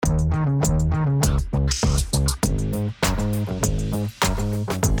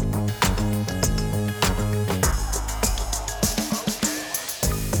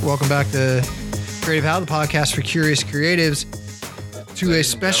Welcome back to Creative How, the podcast for curious creatives, to a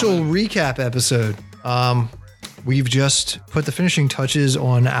special recap episode. We've just put the finishing touches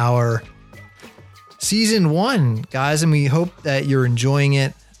on our season 1, guys, and we hope that you're enjoying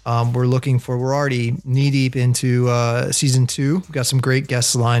it. We're already knee deep into season 2. We've got some great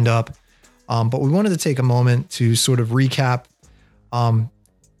guests lined up, but we wanted to take a moment to sort of recap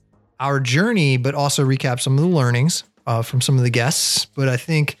our journey, but also recap some of the learnings from some of the guests. But I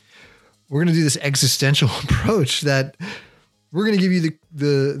think we're going to do this existential approach that we're going to give you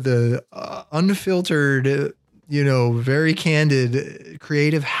the unfiltered, very candid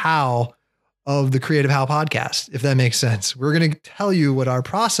creative how of the Creative How podcast, if that makes sense. We're going to tell you what our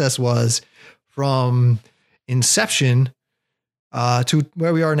process was from inception to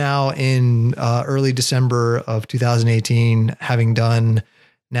where we are now in early December of 2018, having done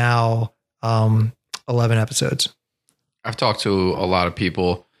now 11 episodes. I've talked to a lot of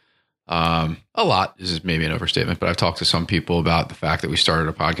people. A lot, this is maybe an overstatement, but I've talked to some people about the fact that we started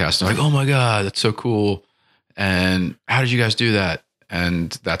a podcast and they're like, oh my God, that's so cool. And how did you guys do that?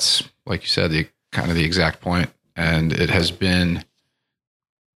 And that's, like you said, the exact point. And it has been,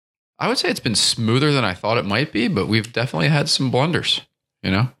 I would say it's been smoother than I thought it might be, but we've definitely had some blunders,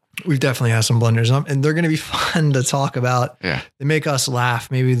 We've definitely had some blunders, and they're going to be fun to talk about. Yeah. They make us laugh.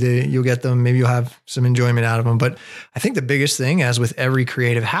 Maybe you'll get them. Maybe you'll have some enjoyment out of them. But I think the biggest thing, as with every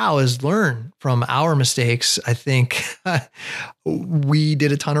creative how, is learn from our mistakes. I think we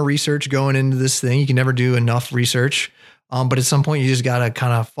did a ton of research going into this thing. You can never do enough research. But at some point you just got to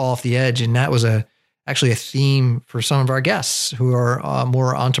kind of fall off the edge. And that was actually a theme for some of our guests who are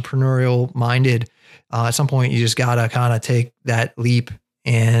more entrepreneurial minded. At some point you just got to kind of take that leap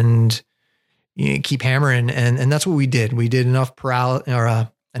and keep hammering. And that's what we did. We did enough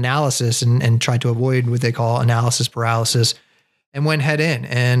analysis and tried to avoid what they call analysis paralysis, and went head in,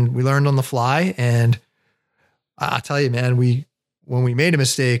 and we learned on the fly. And I tell you, man, when we made a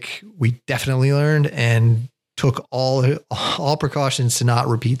mistake, we definitely learned and took all precautions to not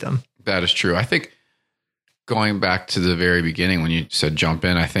repeat them. That is true. I think going back to the very beginning when you said jump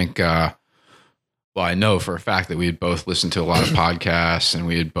in, I think, I know for a fact that we had both listened to a lot of podcasts, and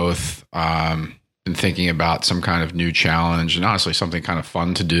we had both been thinking about some kind of new challenge, and honestly something kind of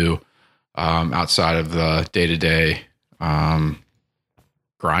fun to do outside of the day-to-day grind,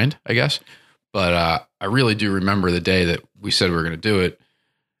 I guess. But I really do remember the day that we said we were going to do it.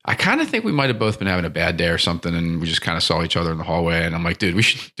 I kind of think we might have both been having a bad day or something, and we just kind of saw each other in the hallway, and I'm like, dude, we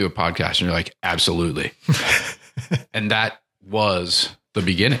should do a podcast. And you're like, absolutely. And that was the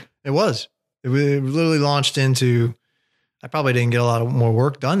beginning. It was. It literally launched into, I probably didn't get a lot of more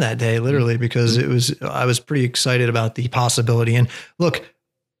work done that day, literally, because I was pretty excited about the possibility. And look,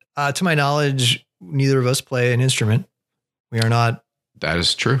 to my knowledge, neither of us play an instrument. We are not. That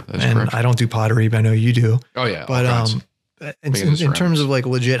is true. That is correct. I don't do pottery, but I know you do. Oh yeah. But in terms of like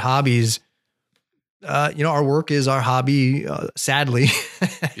legit hobbies, our work is our hobby. Sadly,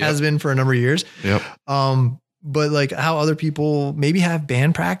 has been for a number of years. Yep. But like how other people maybe have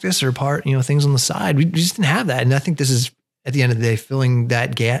band practice or things on the side, we just didn't have that. And I think this is, at the end of the day, filling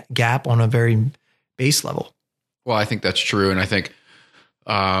that gap on a very base level. Well, I think that's true. And I think,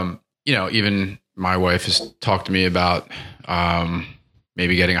 even my wife has talked to me about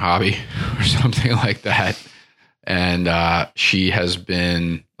maybe getting a hobby or something like that. And she has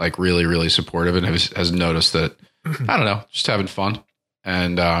been like really, really supportive, and has noticed that, I don't know, just having fun.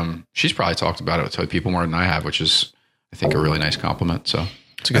 And she's probably talked about it to people more than I have, which is, I think, a really nice compliment. So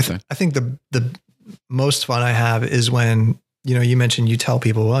it's a good thing. I think the most fun I have is when, you mentioned you tell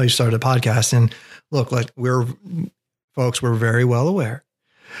people, well, you started a podcast, and look, like we're very well aware.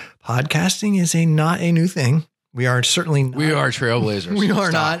 Podcasting is not a new thing. We are certainly not. We are trailblazers. We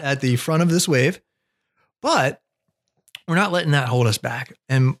are not at the front of this wave, but we're not letting that hold us back.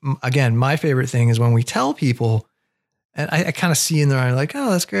 And again, my favorite thing is when we tell people, and I kind of see in their eye like,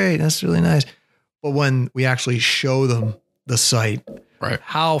 oh, that's great. That's really nice. But when we actually show them the site, right,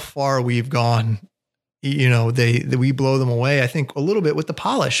 how far we've gone, we blow them away, I think, a little bit with the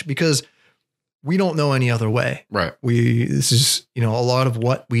polish, because we don't know any other way. Right. This is, a lot of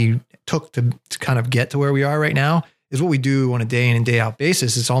what we took to kind of get to where we are right now is what we do on a day in and day out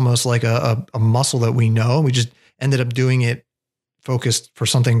basis. It's almost like a muscle that we know. We just ended up doing it focused for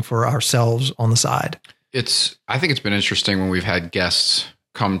something for ourselves on the side. I think it's been interesting when we've had guests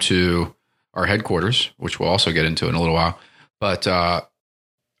come to our headquarters, which we'll also get into in a little while. But some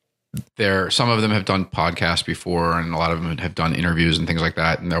of them have done podcasts before, and a lot of them have done interviews and things like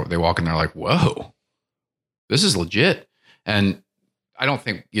that. And they walk in, they're like, whoa, this is legit. And I don't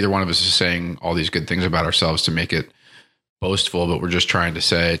think either one of us is saying all these good things about ourselves to make it boastful, but we're just trying to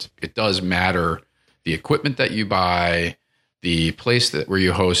say it does matter the equipment that you buy, the place where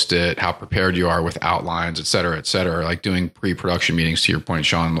you host it, how prepared you are with outlines, et cetera, like doing pre-production meetings, to your point,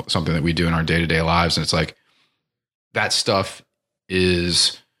 Sean, something that we do in our day-to-day lives. And it's like, that stuff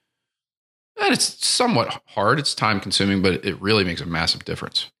is, and it's somewhat hard. It's time consuming, but it really makes a massive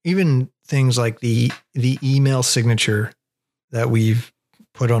difference. Even things like the email signature that we've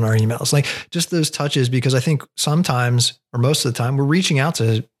put on our emails, like just those touches, because I think sometimes, or most of the time, we're reaching out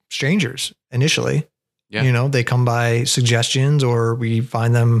to strangers initially. Yeah. You know, they come by suggestions, or we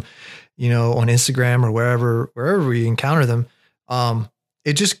find them, you know, on Instagram or wherever we encounter them.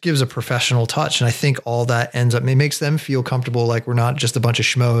 It just gives a professional touch. And I think all that ends up, it makes them feel comfortable. Like we're not just a bunch of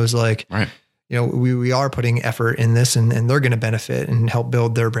schmoes. Like, right. You know, we are putting effort in this, and they're going to benefit and help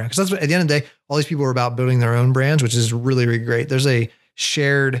build their brand. Cause that's what, at the end of the day, all these people are about building their own brands, which is really, really great. There's a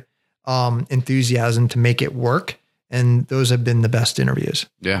shared enthusiasm to make it work. And those have been the best interviews.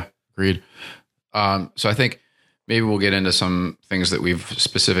 Yeah. Agreed. So I think maybe we'll get into some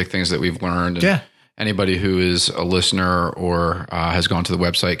specific things that we've learned. And yeah. Anybody who is a listener or has gone to the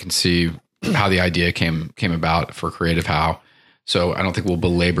website can see how the idea came about for Creative How. So I don't think we'll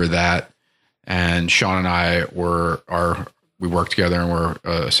belabor that. And Sean and I we work together, and we're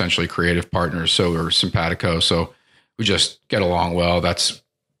essentially creative partners. So we're simpatico. So we just get along well.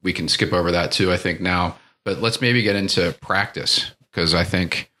 We can skip over that too, I think now, but let's maybe get into practice, because I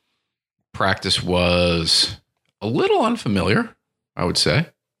think practice was a little unfamiliar, I would say,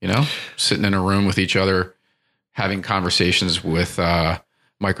 you know, sitting in a room with each other, having conversations with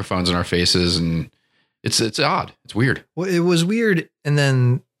microphones in our faces. And it's odd. It's weird. Well, it was weird. And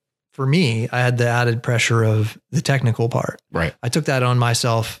then for me, I had the added pressure of the technical part. Right. I took that on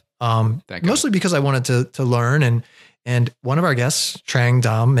myself, mostly because I wanted to learn. And one of our guests, Trang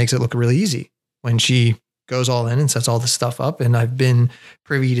Dam, makes it look really easy when she goes all in and sets all this stuff up. And I've been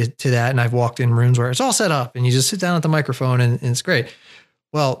privy to that. And I've walked in rooms where it's all set up and you just sit down at the microphone and it's great.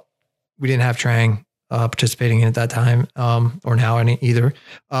 Well, we didn't have Trang participating in it at that time, or now either.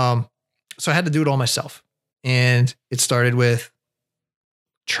 So I had to do it all myself. And it started with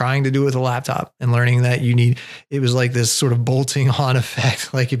trying to do it with a laptop and learning that it was like this sort of bolting on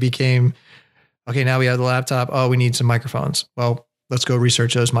effect. Like it became, okay, now we have the laptop. Oh, we need some microphones. Well, let's go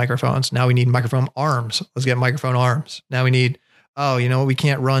research those microphones. Now we need microphone arms. Let's get microphone arms. Now we need, we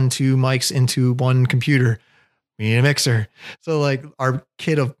can't run two mics into one computer. We need a mixer. So like our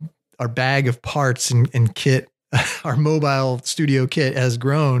bag of parts and kit, our mobile studio kit has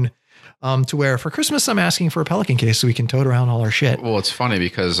grown to where for Christmas, I'm asking for a Pelican case so we can tote around all our shit. Well, it's funny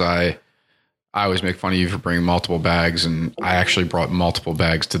because I always make fun of you for bringing multiple bags, and I actually brought multiple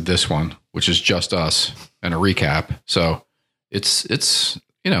bags to this one, which is just us and a recap. So it's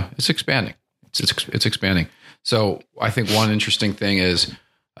expanding. It's expanding. So I think one interesting thing is,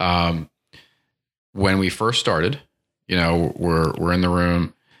 when we first started, you know, we're in the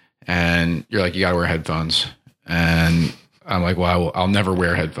room and you're like, you gotta wear headphones. And I'm like, well, I'll never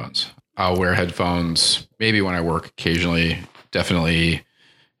wear headphones. I'll wear headphones maybe when I work occasionally, definitely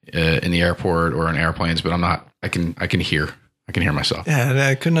in the airport or in airplanes, but I'm not, I can hear myself. Yeah. And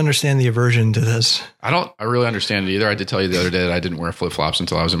I couldn't understand the aversion to this. I really understand it either. I did tell you the other day that I didn't wear flip flops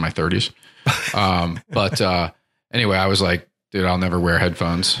until I was in my 30s. But anyway, I was like, dude, I'll never wear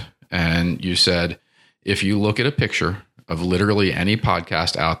headphones. And you said, if you look at a picture of literally any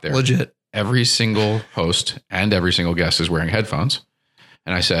podcast out there, legit, every single host and every single guest is wearing headphones.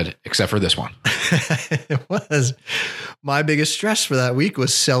 And I said, except for this one. It was. My biggest stress for that week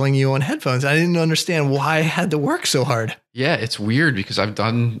was selling you on headphones. I didn't understand why I had to work so hard. Yeah, it's weird because I've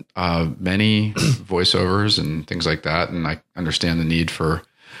done many voiceovers and things like that. And I understand the need for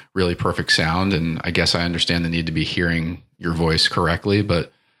really perfect sound. And I guess I understand the need to be hearing your voice correctly,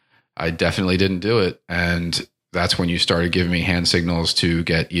 but I definitely didn't do it. And that's when you started giving me hand signals to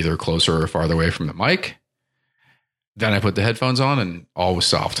get either closer or farther away from the mic. Then I put the headphones on and all was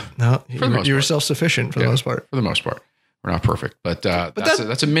solved. No, you were self-sufficient for the most part. For the most part. We're not perfect, but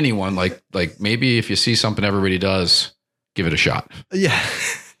that's a mini one. Like maybe if you see something everybody does, give it a shot. Yeah.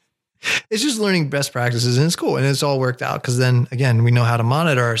 It's just learning best practices and it's cool. And it's all worked out. Cause then again, we know how to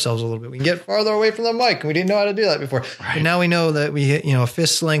monitor ourselves a little bit. We can get farther away from the mic. And we didn't know how to do that before. Right. But now we know that we hit, a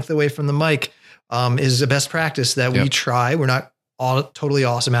fist length away from the mic is a best practice that we try. We're not all totally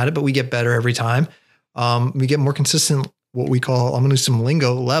awesome at it, but we get better every time. We get more consistent, what we call, I'm going to do some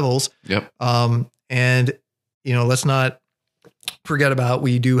lingo levels. Yep. And let's not forget about,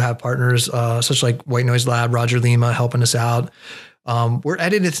 we do have partners, such like White Noise Lab, Roger Lima helping us out. We're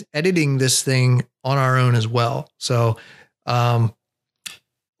editing this thing on our own as well. So,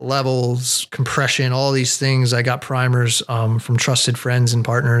 levels, compression, all these things. I got primers from trusted friends and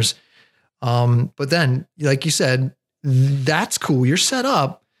partners. But then, like you said, that's cool. You're set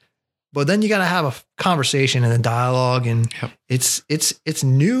up, but then you got to have a conversation and a dialogue, and it's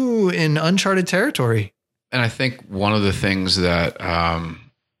new in uncharted territory. And I think one of the things that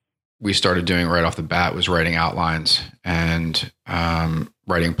we started doing right off the bat was writing outlines and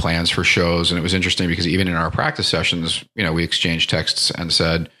writing plans for shows. And it was interesting because even in our practice sessions, we exchanged texts and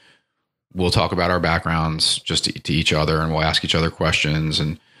said, we'll talk about our backgrounds just to each other, and we'll ask each other questions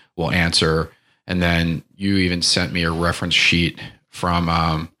and we'll answer. And then you even sent me a reference sheet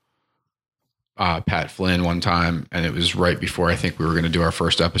from Pat Flynn one time, and it was right before I think we were going to do our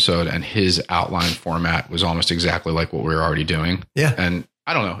first episode, and his outline format was almost exactly like what we were already doing. Yeah. And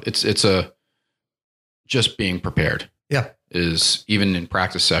I don't know, it's a just being prepared. Yeah. Is even in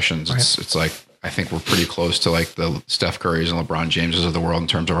practice sessions, it's like, I think we're pretty close to like the Steph Currys and LeBron Jameses of the world in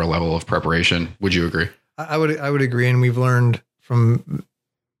terms of our level of preparation. Would you agree? I would agree. And we've learned from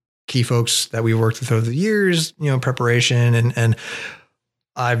key folks that we've worked with over the years, preparation, and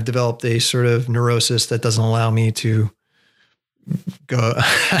I've developed a sort of neurosis that doesn't allow me to go.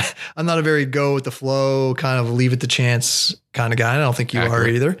 I'm not a very go with the flow, kind of leave it to chance kind of guy. I don't think you are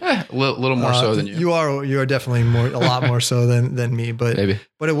either. A little more so than you. You are definitely a lot more so than me, but maybe.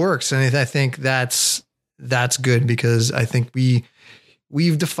 But it works. And I think that's good, because I think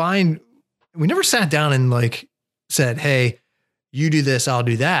we've defined, we never sat down and like said, hey, you do this, I'll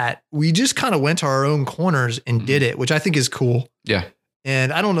do that. We just kind of went to our own corners and did it, which I think is cool. Yeah.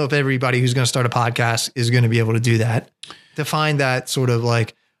 And I don't know if everybody who's going to start a podcast is going to be able to do that. To find that sort of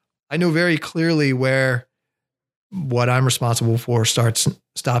like, I know very clearly where what I'm responsible for stops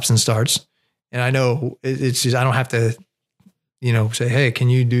and starts. And I know it's just, I don't have to, say, hey, can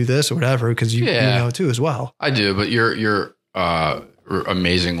you do this or whatever? Because you know too as well. I do, but you're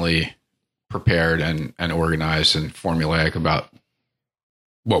amazingly prepared and organized and formulaic about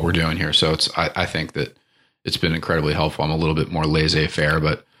what we're doing here. So I think that it's been incredibly helpful. I'm a little bit more laissez-faire,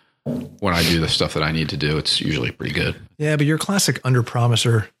 but when I do the stuff that I need to do, it's usually pretty good. Yeah, but you're a classic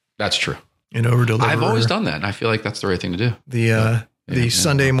under-promiser. That's true. And over-deliverer. I've always done that, and I feel like that's the right thing to do. The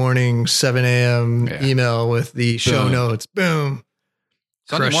Sunday morning, 7 a.m. email with the show notes. Boom.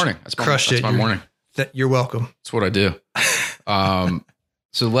 Sunday morning. That's my morning. You're welcome. That's what I do.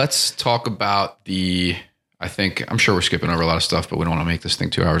 So let's talk about I'm sure we're skipping over a lot of stuff, but we don't want to make this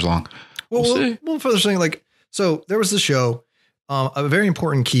thing 2 hours long. We'll see. One further thing, so there was the show. A very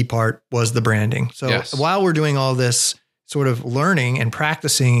important key part was the branding. So while we're doing all this sort of learning and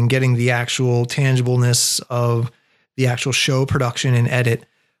practicing and getting the actual tangibleness of the actual show production and edit,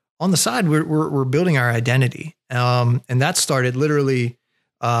 on the side, we're building our identity. And that started literally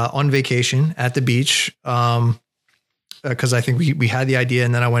on vacation at the beach. Because I think we had the idea,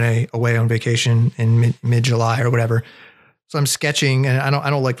 and then I went away on vacation in mid-July or whatever. So I'm sketching, and I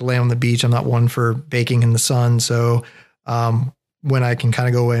don't like to lay on the beach. I'm not one for baking in the sun. So when I can kind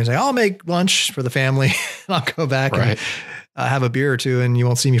of go away and say, I'll make lunch for the family, and I'll go back and have a beer or two, and you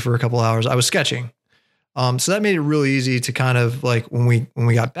won't see me for a couple hours. I was sketching. So that made it really easy to kind of like when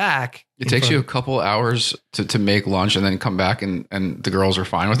we got back. It takes you a couple hours to make lunch and then come back, and the girls are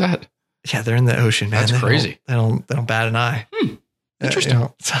fine with that. Yeah, they're in the ocean, man. That's crazy. They don't bat an eye. Interesting.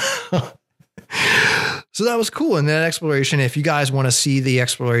 So that was cool. And that exploration, if you guys want to see the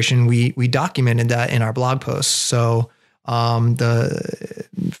exploration, we documented that in our blog posts. So find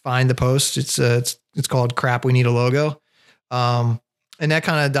the post. It's called Crap, We Need a Logo. And that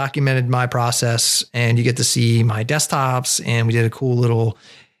kind of documented my process, and you get to see my desktops, and we did a cool little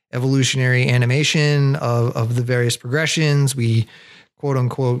evolutionary animation of the various progressions. We quote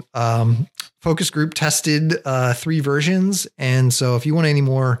unquote focus group tested 3 versions. And so if you want any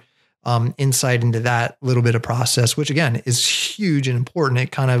more insight into that little bit of process, which again is huge and important,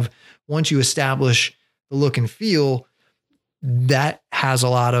 it kind of, once you establish the look and feel, that has a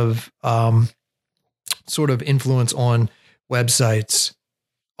lot of sort of influence on websites,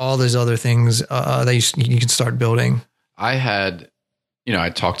 all those other things that you can start building. I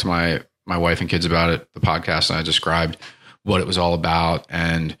talked to my wife and kids about it, the podcast, and I described what it was all about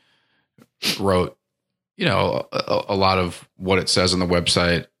and wrote, a lot of what it says on the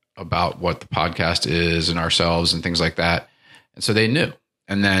website about what the podcast is and ourselves and things like that. And so they knew.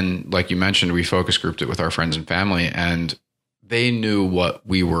 And then, like you mentioned, we focus grouped it with our friends and family, and they knew what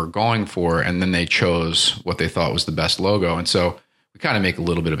we were going for. And then they chose what they thought was the best logo. And so we kind of make a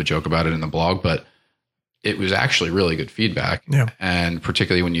little bit of a joke about it in the blog, but it was actually really good feedback. Yeah. And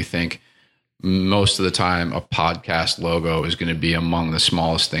particularly when you think most of the time a podcast logo is going to be among the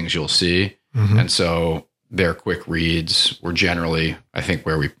smallest things you'll see. Mm-hmm. And so their quick reads were generally, I think,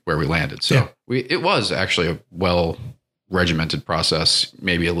 where we landed. So it was actually a well regimented process,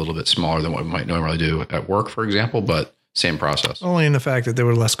 maybe a little bit smaller than what we might normally do at work, for example, but same process. Only in the fact that there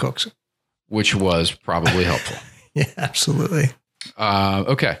were less cooks, which was probably helpful. Yeah, absolutely.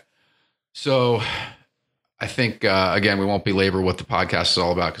 Okay. So I think, again, we won't belabor what the podcast is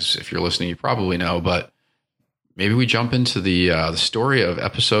all about, because if you're listening, you probably know, but maybe we jump into the story of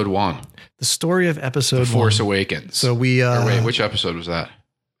episode 1. The story of episode The Force 1. Awakens. So we, wait, which episode was that?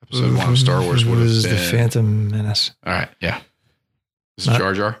 Episode 1 of Star Wars would have was been The Phantom Menace. All right. Yeah. This is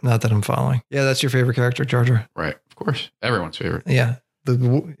Jar Jar? Not that I'm following. Yeah, that's your favorite character, Jar Jar. Right. Of course. Everyone's favorite. Yeah.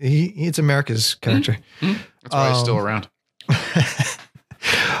 It's America's character. Mm-hmm. That's why he's still around.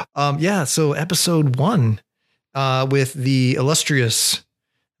 Yeah. So episode 1, with the illustrious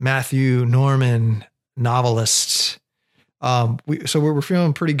Matthew Norman novelist. We're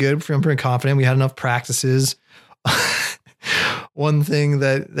feeling pretty good. We're feeling pretty confident. We had enough practices. One thing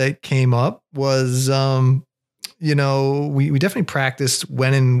that came up was, we definitely practiced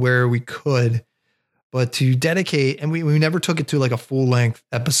when and where we could, but to dedicate, and we never took it to like a full length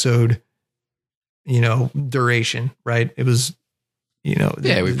episode, duration, right? It was, we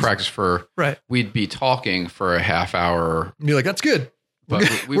practiced for, right. We'd be talking for a half hour. Be like, that's good.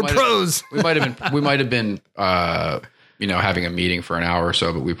 But we're pros. We might have been, having a meeting for an hour or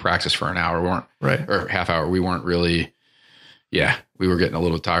so, but we practiced for an hour. We weren't right. Or half hour. We weren't really, we were getting a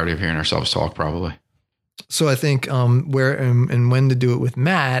little tired of hearing ourselves talk probably. So I think, where and when to do it with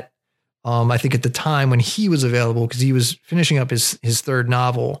Matt, I think at the time when he was available, because he was finishing up his third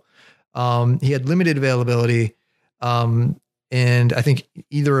novel, he had limited availability. And I think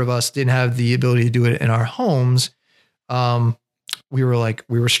either of us didn't have the ability to do it in our homes. We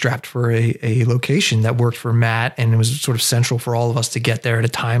were strapped for a location that worked for Matt, and it was sort of central for all of us to get there in a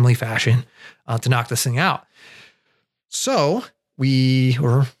timely fashion, to knock this thing out. So we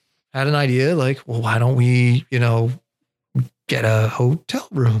had an idea like, well, why don't we, get a hotel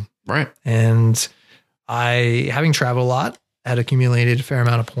room? Right. And I, having traveled a lot, had accumulated a fair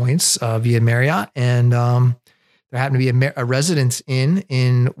amount of points via Marriott, and there happened to be a residence inn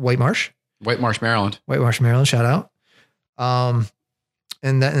in White Marsh, Maryland. Shout out.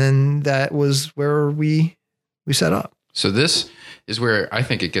 And that was where we set up. So this is where I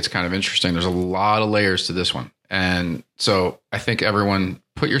think it gets kind of interesting. There's a lot of layers to this one. And so I think everyone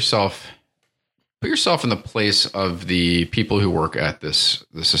put yourself in the place of the people who work at this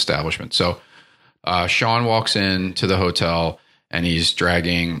establishment. So Sean walks into the hotel and he's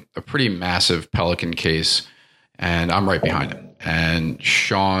dragging a pretty massive Pelican case, and I'm right behind him. And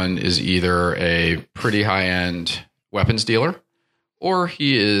Sean is either a pretty high-end weapons dealer, or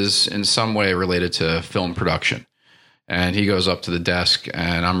he is in some way related to film production. And he goes up to the desk,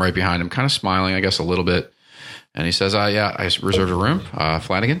 and I'm right behind him, kind of smiling, I guess, a little bit. And he says, yeah, I reserved a room,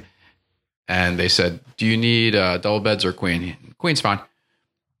 Flanagan. And they said, do you need double beds or queen? Queen's fine.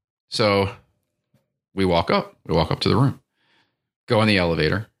 So we walk up to the room, go in the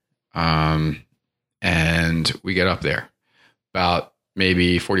elevator, and we get up there. About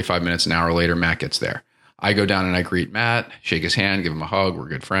maybe 45 minutes, an hour later, Matt gets there. I go down and I greet Matt, shake his hand, give him a hug. We're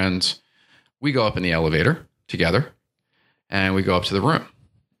good friends. We go up in the elevator together, and we go up to the room.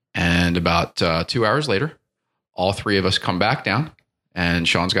 And about 2 hours later, all three of us come back down, and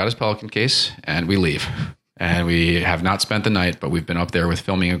Sean's got his Pelican case, and we leave. And we have not spent the night, but we've been up there with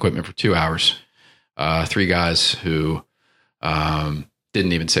filming equipment for 2 hours. Three guys who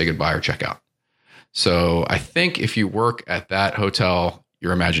didn't even say goodbye or check out. So I think if you work at that hotel,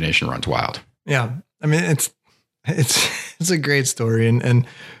 your imagination runs wild. Yeah. I mean, it's a great story. And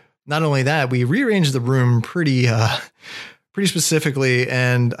not only that, we rearranged the room pretty specifically.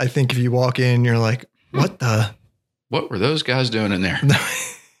 And I think if you walk in, you're like, what were those guys doing in there?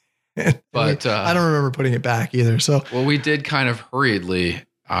 But I don't remember putting it back either. So, well, we did kind of hurriedly,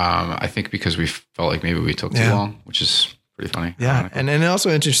 I think because we felt like maybe we took too long, which is pretty funny. Yeah. Ironically. And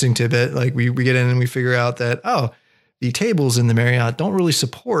also interesting tidbit, like we get in and we figure out that, the tables in the Marriott don't really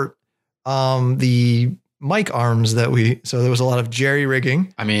support the mic arms so there was a lot of jerry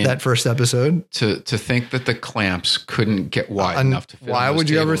rigging. I mean, that first episode. To think that the clamps couldn't get wide enough to fit. Why would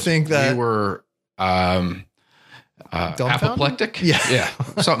you ever think that? We were apoplectic? Yeah,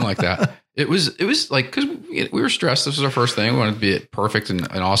 something like that. It was like, because we were stressed. This was our first thing. We wanted to be perfect and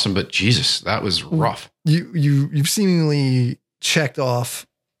awesome, but Jesus, that was rough. You've seemingly checked off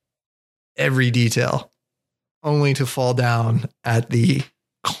every detail, only to fall down at the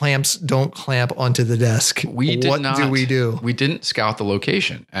clamps don't clamp onto the desk. What do we do? We didn't scout the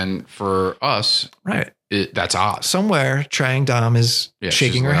location. And for us, right. That's odd. Somewhere Trang Dom is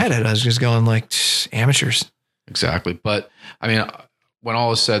shaking her head at us, just going like, amateurs. Exactly. But I mean, when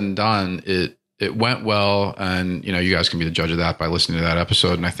all is said and done, it went well. And, you know, you guys can be the judge of that by listening to that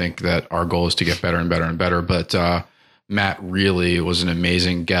episode. And I think that our goal is to get better and better and better. But Matt really was an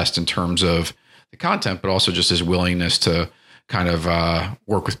amazing guest in terms of the content, but also just his willingness to kind of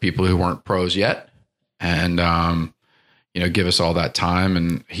work with people who weren't pros yet. And, you know, give us all that time.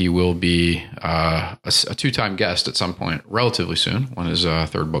 And he will be a 2-time guest at some point relatively soon when his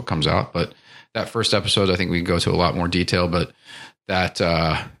third book comes out. But that first episode, I think we can go to a lot more detail, but that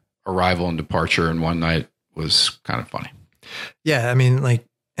arrival and departure in one night was kind of funny. Yeah. I mean, like,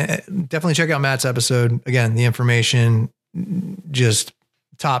 definitely check out Matt's episode. Again, the information just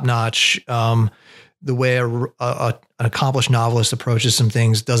top notch. The way an accomplished novelist approaches some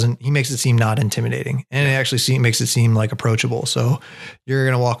things he makes it seem not intimidating, and it actually makes it seem like approachable. So you're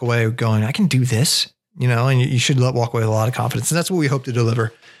going to walk away going, I can do this, you know, and you should walk away with a lot of confidence. And that's what we hope to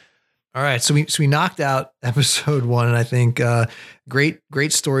deliver. All right. So we knocked out episode 1, and I think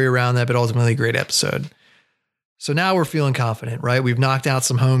great story around that, but ultimately great episode. So now we're feeling confident, right? We've knocked out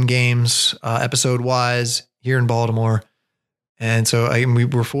some home games episode wise here in Baltimore. And so we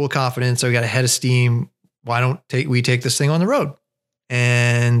were full of confidence. So we got a head of steam. Why don't we take this thing on the road?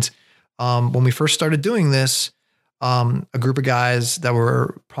 And when we first started doing this, a group of guys that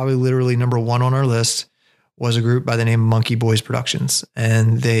were probably literally number 1 on our list was a group by the name of Monkey Boys Productions.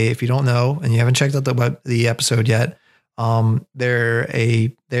 And if you don't know, and you haven't checked out the episode yet, they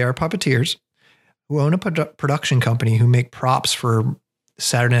are puppeteers who own a production company who make props for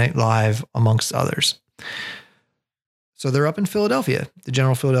Saturday Night Live, amongst others. So they're up in Philadelphia, the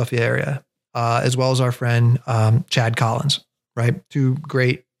general Philadelphia area, as well as our friend Chad Collins, right? 2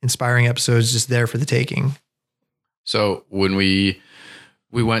 great, inspiring episodes just there for the taking. So when we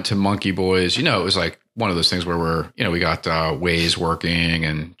went to Monkey Boys, you know, it was like one of those things where we got Waze working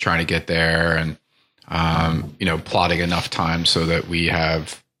and trying to get there and, you know, plotting enough time so that we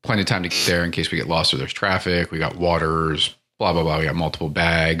have plenty of time to get there in case we get lost or there's traffic. We got waters, blah, blah, blah. We got multiple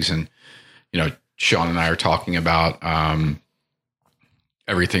bags and, you know, Sean and I are talking about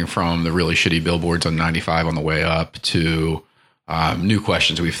everything from the really shitty billboards on 95 on the way up to new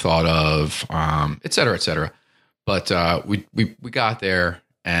questions we've thought of, et cetera, et cetera. But we got there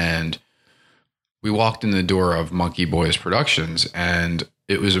and we walked in the door of Monkey Boys Productions, and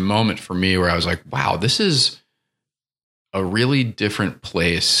it was a moment for me where I was like, wow, this is a really different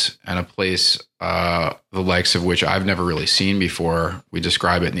place, and a place the likes of which I've never really seen before. We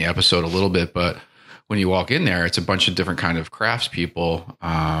describe it in the episode a little bit, but when you walk in there, it's a bunch of different kind of craftspeople,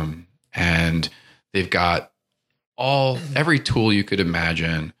 and they've got every tool you could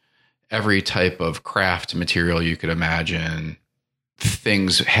imagine, every type of craft material you could imagine,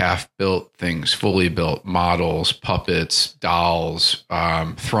 things half built, things fully built, models, puppets, dolls,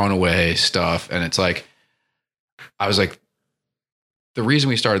 thrown away stuff. And it's like, I was like, the reason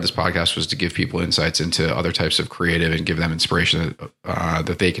we started this podcast was to give people insights into other types of creative and give them inspiration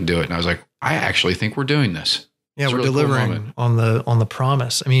that they can do it. And I was like, I actually think we're doing this. Yeah, we're really delivering on the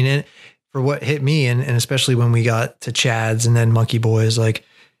promise. I mean, for what hit me, and especially when we got to Chad's and then Monkey Boys, like,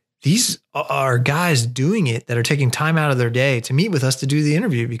 these are guys doing it that are taking time out of their day to meet with us to do the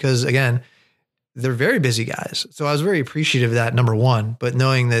interview, because again, they're very busy guys. So I was very appreciative of that, number 1, but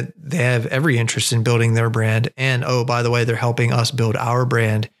knowing that they have every interest in building their brand. And, oh, by the way, they're helping us build our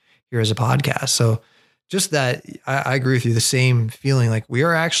brand here as a podcast. So just that, I agree with you. The same feeling, like we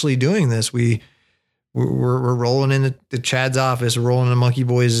are actually doing this. We're rolling into Chad's office, rolling into Monkey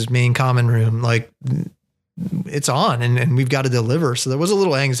Boys' main common room. Like, it's on, and we've got to deliver. So there was a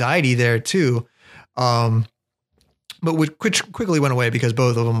little anxiety there too. But which quickly went away because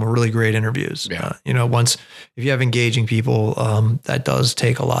both of them were really great interviews. Yeah. If you have engaging people, that does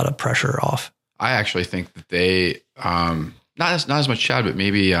take a lot of pressure off. I actually think that they, not as much Chad, but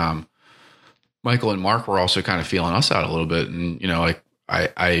maybe Michael and Mark were also kind of feeling us out a little bit. And, like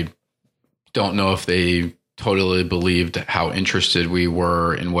I don't know if they totally believed how interested we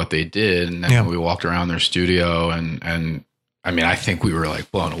were in what they did. And then when we walked around their studio and I mean, I think we were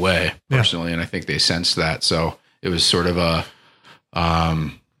like blown away personally. And I think they sensed that. So it was sort of a,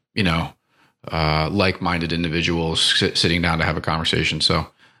 like-minded individuals sitting down to have a conversation. So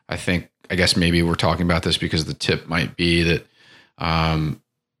I guess maybe we're talking about this because the tip might be that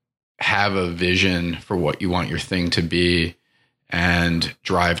have a vision for what you want your thing to be and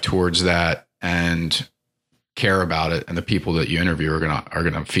drive towards that and care about it. And the people that you interview are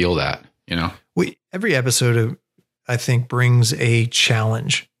gonna feel that, Every episode I think brings a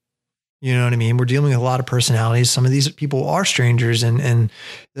challenge. You know what I mean? We're dealing with a lot of personalities. Some of these people are strangers, and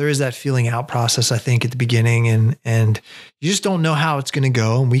there is that feeling out process, I think, at the beginning, and you just don't know how it's going to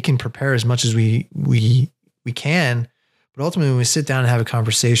go. And we can prepare as much as we can, but ultimately when we sit down and have a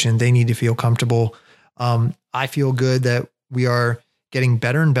conversation, they need to feel comfortable. I feel good that we are getting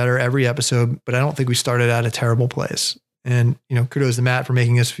better and better every episode, but I don't think we started at a terrible place. And, kudos to Matt for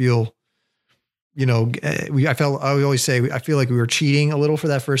making us feel, I always say, I feel like we were cheating a little for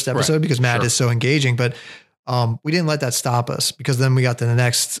that first episode because Matt is so engaging, but we didn't let that stop us, because then we got to the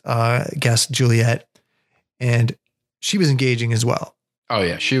next guest, Juliet, and she was engaging as well. Oh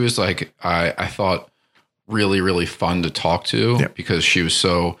yeah. She was like, I thought really, really fun to talk to because she was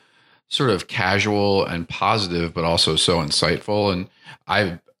so sort of casual and positive, but also so insightful. And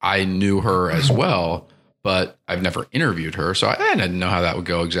I knew her as well, but I've never interviewed her. So I didn't know how that would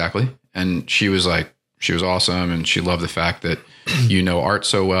go exactly. And she was awesome. And she loved the fact that art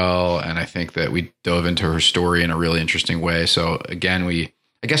so well. And I think that we dove into her story in a really interesting way. So again,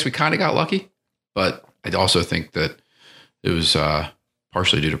 I guess we kind of got lucky, but I also think that it was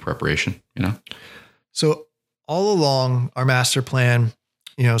partially due to preparation, So all along our master plan,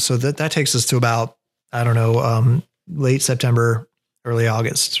 so that takes us to about, I don't know, late September, early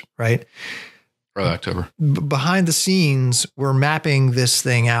August, right? Early October. Behind the scenes, we're mapping this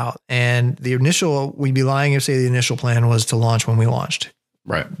thing out. And we'd be lying if say the initial plan was to launch when we launched.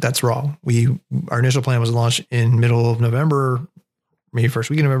 Right. That's wrong. Our initial plan was to launch in middle of November, maybe first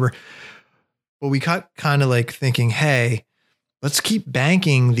week of November. But we got kind of like thinking, hey, let's keep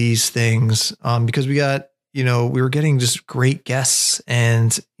banking these things because we got, we were getting just great guests,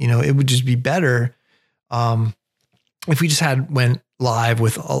 and, it would just be better if we just went live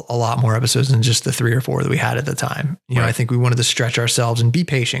with a lot more episodes than just the 3 or 4 that we had at the time. I think we wanted to stretch ourselves and be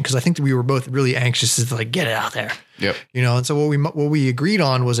patient, because I think that we were both really anxious to get it out there. Yep. And so what we agreed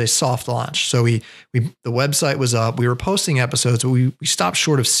on was a soft launch. So the website was up, we were posting episodes, but we stopped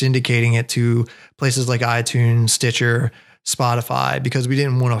short of syndicating it to places like iTunes, Stitcher, Spotify, because we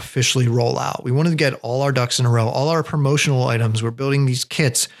didn't want to officially roll out. We wanted to get all our ducks in a row, all our promotional items. We're building these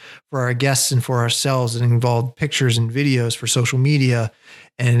kits for our guests and for ourselves that involved pictures and videos for social media.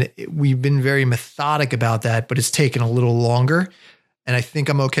 And we've been very methodic about that, but it's taken a little longer. And I think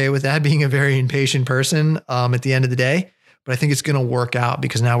I'm okay with that, being a very impatient person at the end of the day. But I think it's going to work out,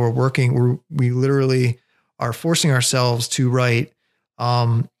 because now we literally are forcing ourselves to write,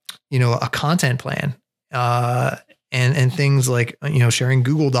 a content plan, and things like, sharing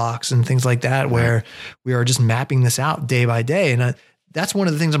Google Docs and things like that, where we are just mapping this out day by day. And that's one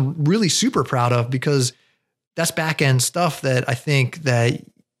of the things I'm really super proud of, because that's back end stuff that I think that,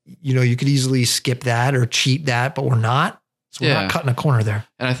 you could easily skip that or cheat that, but we're not. So we're not cutting a corner there.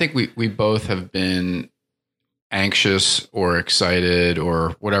 And I think we both have been anxious or excited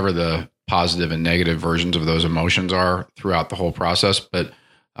or whatever the positive and negative versions of those emotions are throughout the whole process. But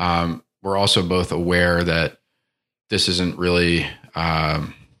we're also both aware that this isn't really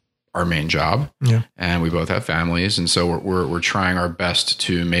our main job, and we both have families, and so we're trying our best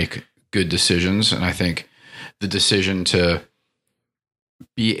to make good decisions. And I think the decision to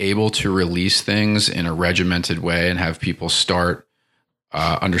be able to release things in a regimented way and have people start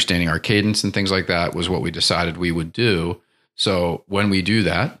understanding our cadence and things like that was what we decided we would do. So when we do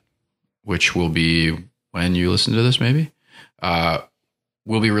that, which will be when you listen to this, maybe,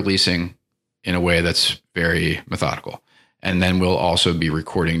 we'll be releasing in a way that's very methodical. And then we'll also be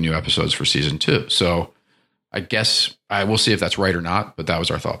recording new episodes for season 2. So I guess I will see if that's right or not, but that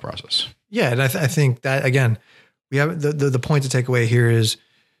was our thought process. Yeah. And I think that, again, we have the point to take away here is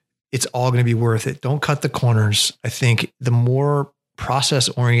it's all going to be worth it. Don't cut the corners. I think the more process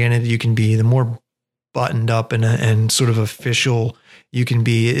oriented you can be, the more buttoned up and sort of official you can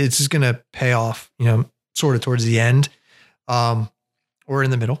be, it's just going to pay off, sort of towards the end, or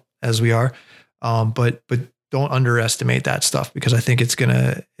in the middle as we are. But don't underestimate that stuff, because I think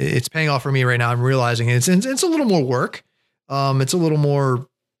it's paying off for me right now. I'm realizing it's a little more work. It's a little more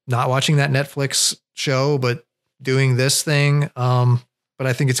not watching that Netflix show, but doing this thing. But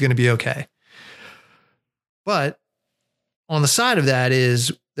I think it's going to be okay. But on the side of that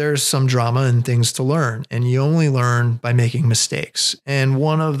is there's some drama and things to learn, and you only learn by making mistakes. And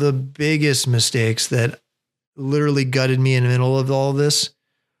one of the biggest mistakes that literally gutted me in the middle of all of this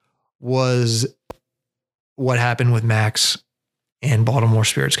was what happened with Max and Baltimore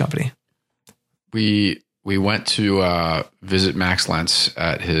Spirits Company. We went to visit Max Lentz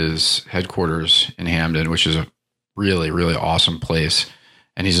at his headquarters in Hamden, which is a really, really awesome place.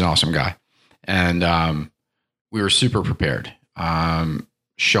 And he's an awesome guy. And we were super prepared.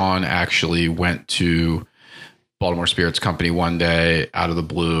 Sean actually went to Baltimore Spirits Company one day out of the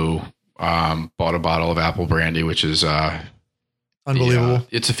blue. Bought a bottle of apple brandy, which is unbelievable.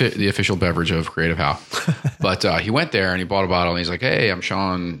 It's the official beverage of Creative How. But he went there and he bought a bottle and he's like, "Hey, I'm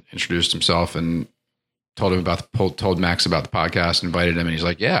Sean." Introduced himself and told Max about the podcast, invited him, and he's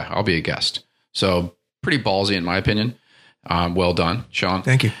like, "Yeah, I'll be a guest." So pretty ballsy in my opinion. Well done, Sean.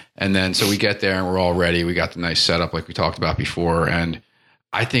 Thank you. And then so we get there and we're all ready. We got the nice setup like we talked about before, and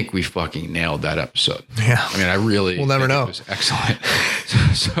I think we fucking nailed that episode. Yeah. I mean, I really we'll never know. It was excellent.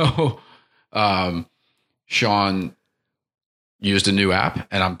 So Sean used a new app,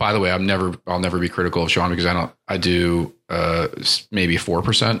 and by the way, I'll never be critical of Sean because I do maybe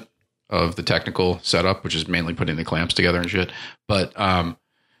 4% of the technical setup, which is mainly putting the clamps together and shit. But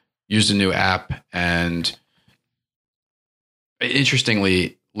used a new app, and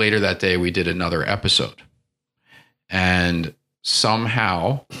interestingly, later that day we did another episode, and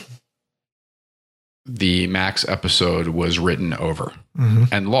somehow the Max episode was written over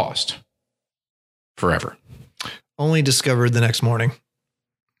and lost forever. Only discovered the next morning.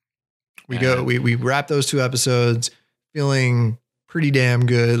 We wrapped those 2 episodes feeling pretty damn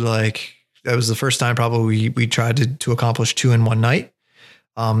good. Like that was the first time probably we tried to accomplish 2 in one night.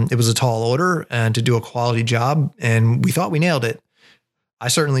 It was a tall order and to do a quality job, and we thought we nailed it. I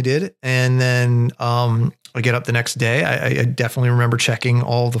certainly did. And then I get up the next day. I definitely remember checking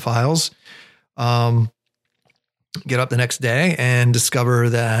all the files. Get up the next day and discover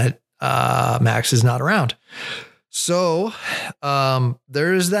that Max is not around. So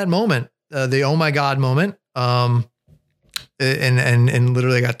there is that moment, the oh my God moment. And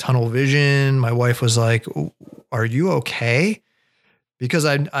literally I got tunnel vision. My wife was like, "Are you okay?" Because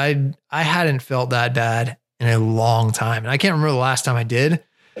I hadn't felt that bad in a long time. And I can't remember the last time I did.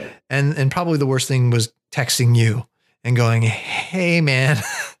 And probably the worst thing was texting you and going, "Hey man."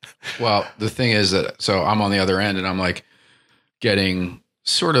 Well, the thing is that, so I'm on the other end and I'm like getting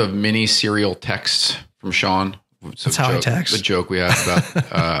sort of mini serial texts from Sean. That's how I text. The joke we have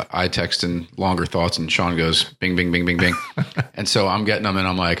about I text in longer thoughts and Sean goes bing, bing, bing, bing, bing. And so I'm getting them and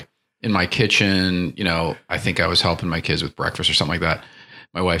I'm like in my kitchen, I think I was helping my kids with breakfast or something like that.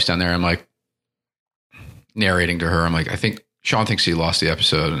 My wife's down there. I'm like narrating to her. I'm like, I think Sean thinks he lost the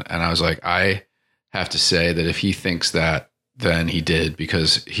episode. And I was like, I have to say that if he thinks that, then he did,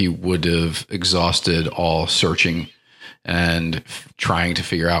 because he would have exhausted all searching and trying to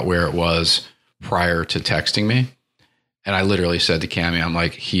figure out where it was prior to texting me. And I literally said to Cammie, I'm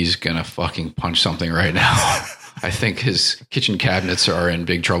like, he's going to fucking punch something right now. I think his kitchen cabinets are in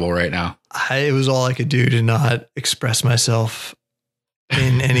big trouble right now. It was all I could do to not express myself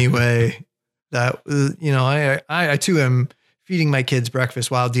in any way. That, I too am feeding my kids breakfast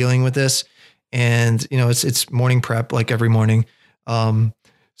while dealing with this. And, it's morning prep like every morning.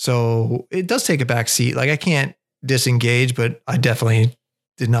 So it does take a back seat. Like I can't disengage, but I definitely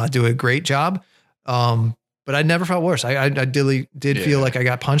did not do a great job. But I never felt worse. I did feel like I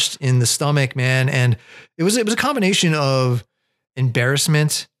got punched in the stomach, man. And it was a combination of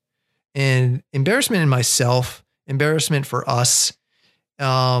embarrassment in myself, embarrassment for us.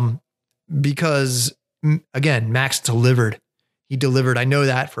 Because again, Max delivered. He delivered. I know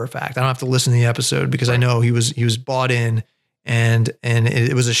that for a fact. I don't have to listen to the episode because I know he was bought in, and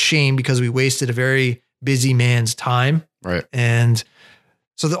it was a shame because we wasted a very busy man's time. Right. And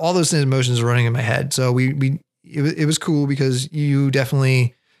so all those emotions are running in my head. So it was cool because you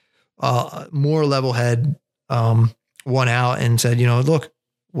definitely more level head won out and said, look,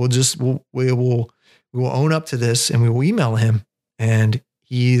 we will own up to this and we will email him, and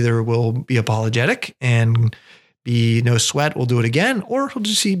he either will be apologetic and be no sweat, we'll do it again, or he'll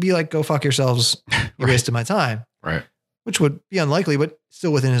just be like, go fuck yourselves. You wasted my time. Right. Which would be unlikely, but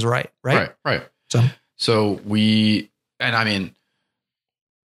still within his right. Right. So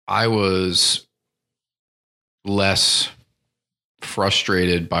I was less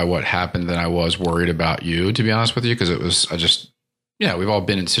frustrated by what happened than I was worried about you, to be honest with you. Cause we've all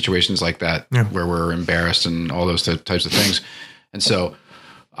been in situations like that where we're embarrassed and all those types of things. And so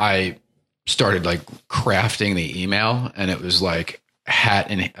I started like crafting the email, and it was like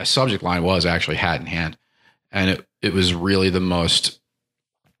a subject line was actually hat in hand. And it was really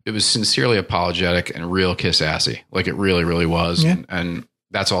it was sincerely apologetic and real kiss assy. Like it really, really was. Yeah. And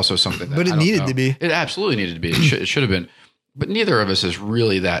that's also something that, but it needed to be. It absolutely needed to be. It should have been, but neither of us is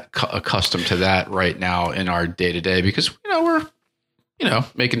really that accustomed to that right now in our day to day, because, we're,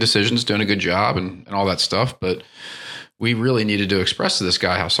 making decisions, doing a good job and all that stuff. But we really needed to express to this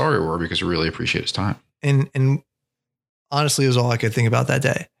guy how sorry we were, because we really appreciate his time. And honestly, it was all I could think about that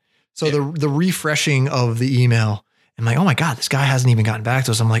day. So the refreshing of the email, I'm like, oh my God, this guy hasn't even gotten back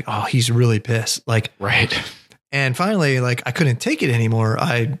to us. I'm like, oh, he's really pissed. Like, right. And finally, like I couldn't take it anymore.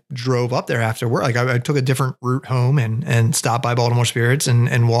 I drove up there after work. Like I took a different route home and stopped by Baltimore Spirits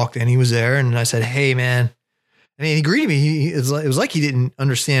and walked in. He was there and I said, "Hey man." And he greeted me. It was like he didn't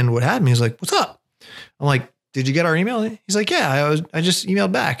understand what happened. He was like, "What's up?" I'm like, "Did you get our email?" He's like, "Yeah, I just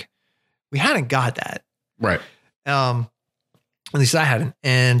emailed back." We hadn't got that. Right. At least I hadn't.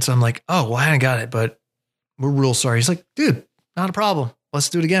 And so I'm like, "Oh, well, I hadn't got it, but we're real sorry." He's like, "Dude, not a problem. Let's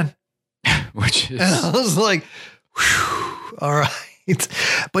do it again." Which is, and I was like, whew, all right.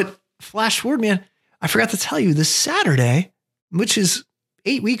 But flash forward, man, I forgot to tell you this Saturday, which is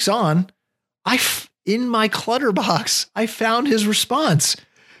 8 weeks on, in my clutter box, I found his response.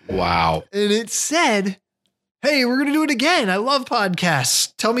 wow. And it said, "Hey, we're going to do it again. I love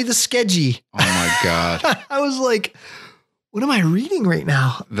podcasts. Tell me the schedule." Oh my God. I was like, what am I reading right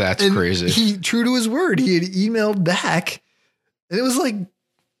now? That's And crazy. He, true to his word, he had emailed back and it was like,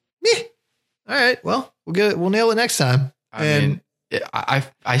 meh. All right, well, we'll nail it next time. I mean, I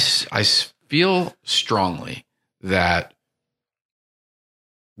feel strongly that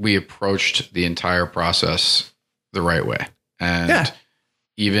we approached the entire process the right way. And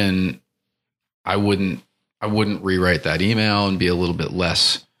even I wouldn't rewrite that email and be a little bit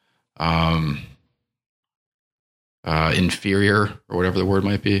less inferior or whatever the word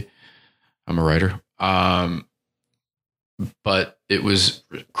might be. I'm a writer. But it was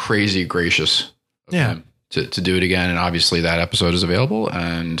crazy gracious of him to do it again. And obviously that episode is available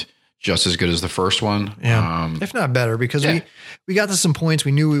and just as good as the first one. Yeah. If not better, because we got to some points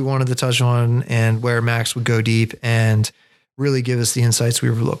we knew we wanted to touch on and where Max would go deep and really give us the insights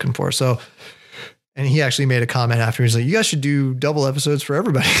we were looking for. So, and he actually made a comment after. He's like, "You guys should do double episodes for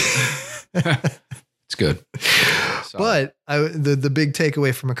everybody." It's good. So. But the big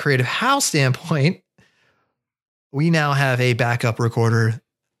takeaway from a creative house standpoint, we now have a backup recorder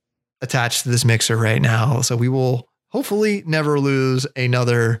attached to this mixer right now. So we will hopefully never lose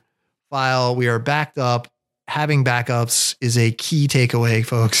another file. We are backed up. Having backups is a key takeaway,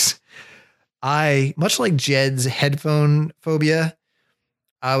 folks. Much like Jed's headphone phobia,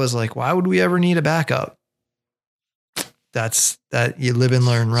 I was like, why would we ever need a backup? That's that you live and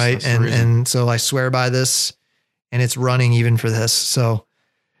learn, right? And so I swear by this, and it's running even for this. So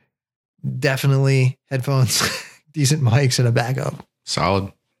definitely headphones, decent mics, and a backup.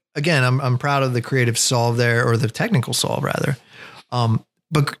 Solid. Again, I'm proud of the creative solve there, or the technical solve rather.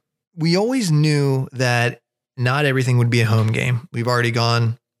 But we always knew that not everything would be a home game. We've already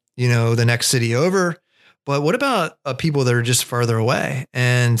gone, the next city over. But what about people that are just further away?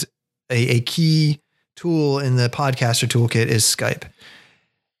 And a key tool in the podcaster toolkit is Skype.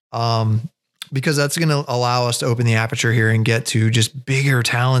 Because that's going to allow us to open the aperture here and get to just bigger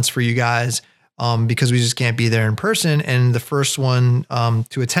talents for you guys. Because we just can't be there in person. And the first one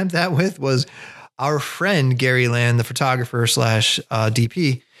to attempt that with was our friend, Gary Land, the photographer /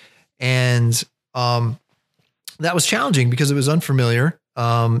 DP. And that was challenging because it was unfamiliar.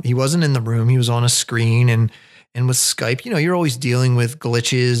 He wasn't in the room. He was on a screen, and with Skype, you're always dealing with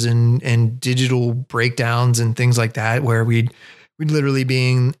glitches and digital breakdowns and things like that, where we'd literally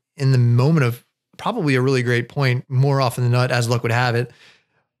being in the moment of probably a really great point more often than not, as luck would have it.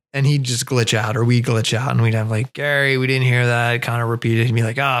 And he'd just glitch out, or we'd glitch out, and we'd have like, "Gary, we didn't hear that," kind of repeat it. He'd be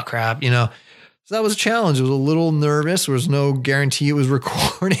like, "Oh crap," So that was a challenge. It was a little nervous. There was no guarantee it was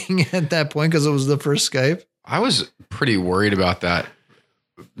recording at that point because it was the first Skype. I was pretty worried about that,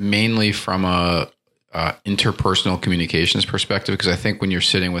 mainly from a interpersonal communications perspective, because I think when you're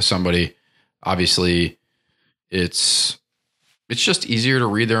sitting with somebody, obviously it's just easier to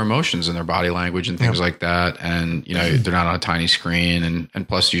read their emotions and their body language and things like that. And, they're not on a tiny screen. And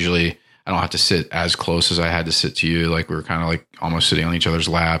plus, usually I don't have to sit as close as I had to sit to you. Like we were kind of like almost sitting on each other's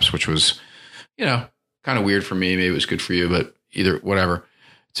laps, which was, kind of weird for me. Maybe it was good for you, but either, whatever,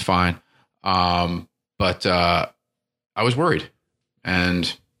 it's fine. But I was worried,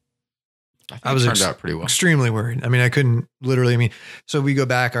 and I think it turned out pretty well. Extremely worried. I mean, I couldn't literally. So we go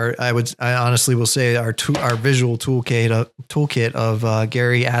back. I honestly will say our visual toolkit of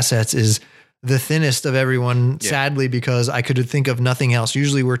Gary assets is the thinnest of everyone. Yeah. Sadly, because I could think of nothing else.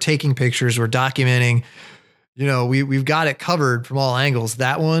 Usually, we're taking pictures, we're documenting. We've got it covered from all angles.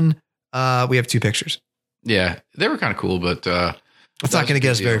 That one, we have 2 pictures. Yeah, they were kind of cool, but it's not going to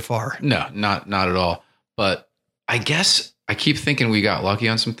get us very far. No, not at all. But I guess I keep thinking we got lucky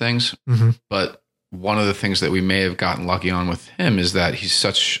on some things, but one of the things that we may have gotten lucky on with him is that he's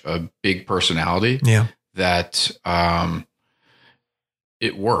such a big personality that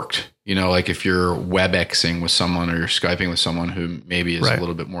it worked. Like if you're WebExing with someone or you're Skyping with someone who maybe is a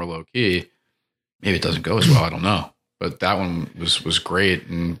little bit more low key, maybe it doesn't go as well. I don't know. But that one was great,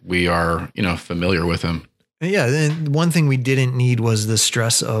 and we are, familiar with him. Yeah. Then one thing we didn't need was the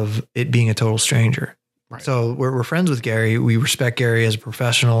stress of it being a total stranger. Right. So we're friends with Gary. We respect Gary as a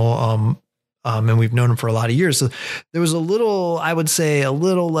professional. And we've known him for a lot of years. So there was I would say a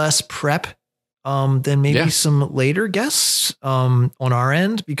little less prep than maybe some later guests on our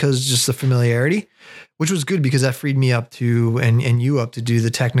end, because just the familiarity, which was good because that freed me up to, and you up to do the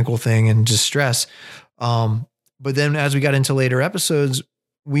technical thing and just stress. But then as we got into later episodes,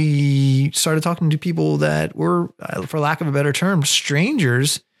 we started talking to people that were, for lack of a better term,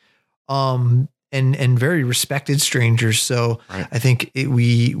 strangers, and very respected strangers. So right. I think it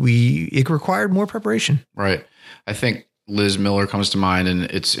required more preparation. Right. I think Liz Miller comes to mind, and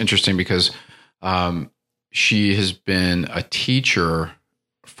it's interesting because she has been a teacher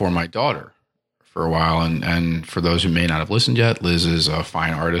for my daughter for a while. And for those who may not have listened yet, Liz is a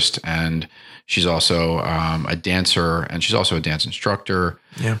fine artist, and she's also a dancer, and she's also a dance instructor.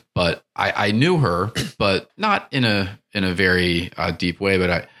 Yeah. But I knew her, but not in a very deep way.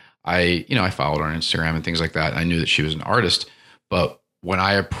 But I followed her on Instagram and things like that. I knew that she was an artist. But when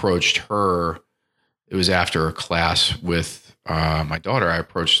I approached her, it was after a class with my daughter. I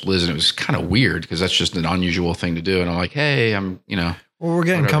approached Liz, and it was kind of weird because that's just an unusual thing to do. And I'm like, hey, well, we're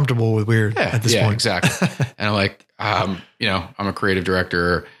getting comfortable with weird at this point. Exactly. And I'm like, I'm a creative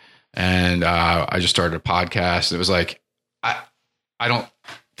director, and I just started a podcast. And it was like, I don't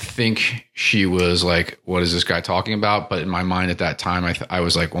think she was like, what is this guy talking about? But in my mind at that time, I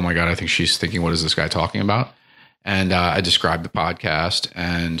was like, oh my God, I think she's thinking, what is this guy talking about? And I described the podcast,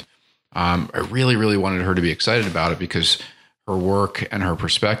 and I really, really wanted her to be excited about it because her work and her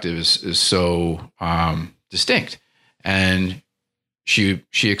perspective is so distinct. And she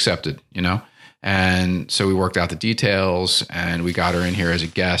accepted, and so we worked out the details, and we got her in here as a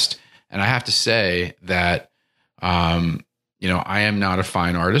guest. And I have to say that, I am not a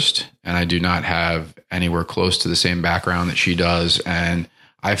fine artist, and I do not have anywhere close to the same background that she does. And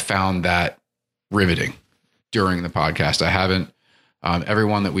I found that riveting during the podcast. I haven't,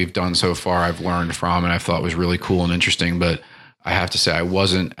 everyone that we've done so far, I've learned from, and I thought was really cool and interesting. But I have to say, I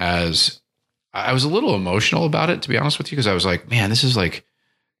was a little emotional about it, to be honest with you, because I was like, man, this is like,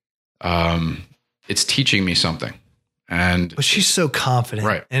 it's teaching me something. But she's so confident,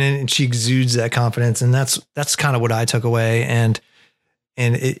 right? And she exudes that confidence, and that's kind of what I took away. And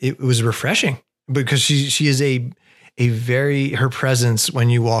it was refreshing because she is a very, her presence when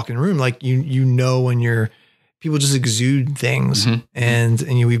you walk in a room, like when people just exude things. Mm-hmm.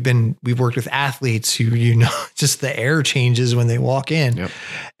 And we've worked with athletes who, just the air changes when they walk in. Yep.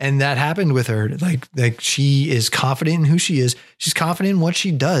 And that happened with her. Like she is confident in who she is. She's confident in what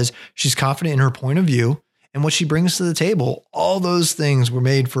she does. She's confident in her point of view and what she brings to the table. All those things were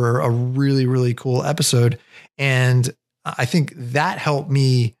made for a really, really cool episode. And I think that helped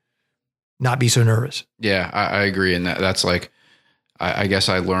me not be so nervous. Yeah, I agree. And that's like, I guess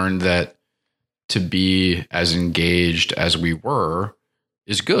I learned that to be as engaged as we were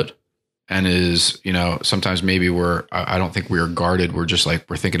is good. And is, sometimes maybe I don't think we're guarded. We're just like,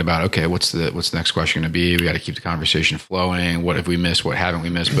 we're thinking about, okay, what's the next question going to be? We got to keep the conversation flowing. What have we missed? What haven't we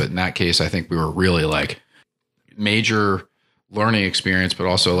missed? But in that case, I think we were really like major learning experience, but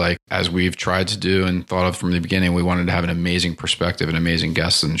also like, as we've tried to do and thought of from the beginning, we wanted to have an amazing perspective and amazing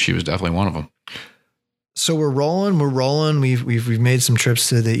guests. And she was definitely one of them. So we're rolling. We've made some trips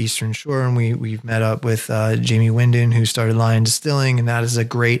to the Eastern Shore, and we've met up with Jamie Winden, who started Lion Distilling, and that is a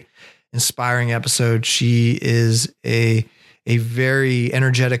great, inspiring episode. She is a very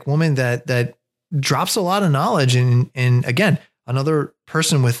energetic woman that drops a lot of knowledge, and again, another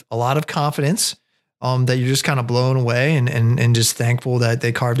person with a lot of confidence, that you're just kind of blown away and just thankful that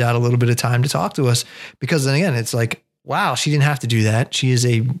they carved out a little bit of time to talk to us, because then again, it's like, wow, she didn't have to do that. She is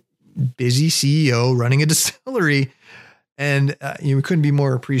a busy CEO running a distillery, and you couldn't be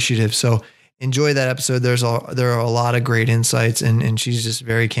more appreciative. So enjoy that episode. There are a lot of great insights, and she's just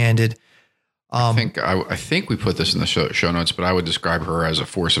very candid. I think we put this in the show notes, but I would describe her as a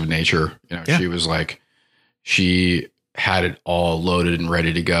force of nature. She was like, she had it all loaded and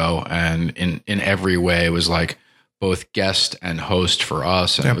ready to go, and in every way was like both guest and host for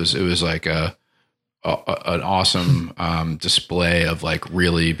us. And it was like an awesome display of like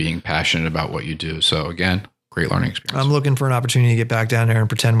really being passionate about what you do. So again, great learning experience. I'm looking for an opportunity to get back down there and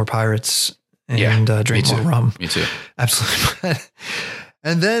pretend we're pirates and drink more rum. Me too. Absolutely.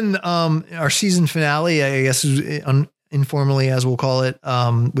 And then our season finale, I guess, informally, as we'll call it,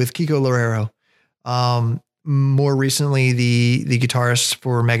 with Kiko Loureiro. More recently, the guitarist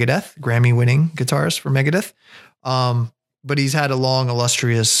for Megadeth, Grammy-winning guitarist for Megadeth. But he's had a long,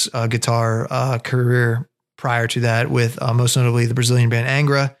 illustrious guitar career prior to that, with most notably the Brazilian band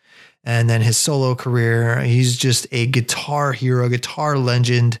Angra, and then his solo career. He's just a guitar hero, guitar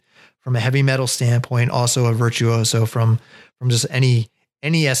legend from a heavy metal standpoint, also a virtuoso from just any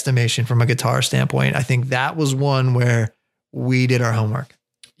estimation from a guitar standpoint. I think that was one where we did our homework.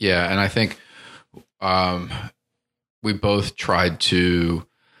 Yeah. And I think we both tried to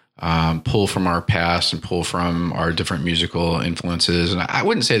pull from our past and pull from our different musical influences. And I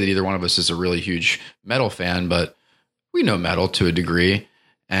wouldn't say that either one of us is a really huge metal fan, but we know metal to a degree.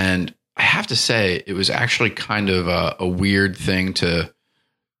 And I have to say, it was actually kind of a weird thing to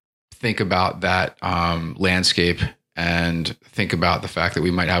think about that landscape and think about the fact that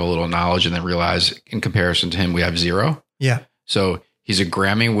we might have a little knowledge and then realize in comparison to him, we have zero. Yeah. So he's a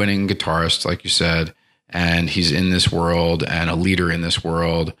Grammy winning guitarist, like you said, and he's in this world and a leader in this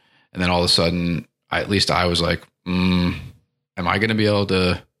world. And then all of a sudden, at least I was like, am I going to be able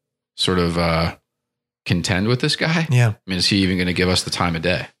to sort of contend with this guy? Yeah. I mean, is he even going to give us the time of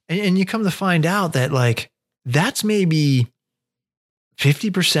day? And you come to find out that like, that's maybe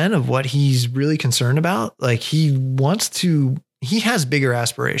 50% of what he's really concerned about. Like he has bigger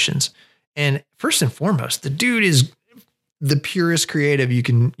aspirations. And first and foremost, the dude is the purest creative you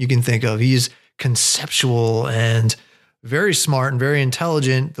can think of. He's conceptual and very smart and very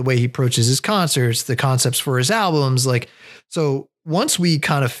intelligent, the way he approaches his concerts, the concepts for his albums. Like, so once we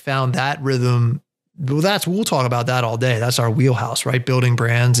kind of found that rhythm, we'll talk about that all day. That's our wheelhouse, right? Building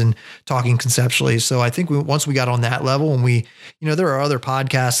brands and talking conceptually. So I think once we got on that level, and there are other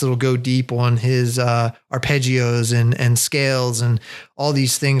podcasts that'll go deep on his arpeggios and scales and all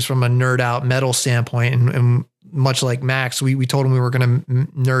these things from a nerd out metal standpoint. And much like Max, we told him we were going to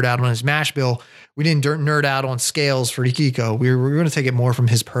nerd out on his mash bill. We didn't nerd out on scales for Kiko. We were going to take it more from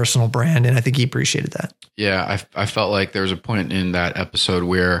his personal brand. And I think he appreciated that. Yeah. I felt like there was a point in that episode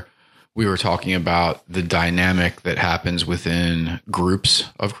where we were talking about the dynamic that happens within groups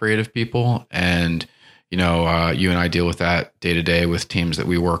of creative people. And, you and I deal with that day to day with teams that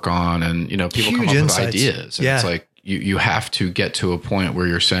we work on, and, people come up with ideas. And it's like, you have to get to a point where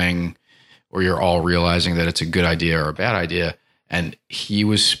you're saying, or you're all realizing that it's a good idea or a bad idea. And he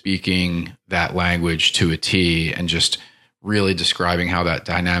was speaking that language to a T and just really describing how that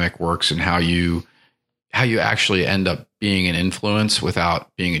dynamic works and how you actually end up being an influence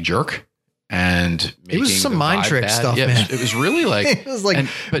without being a jerk. And it was some mind trick stuff, man. It was really like, it was like,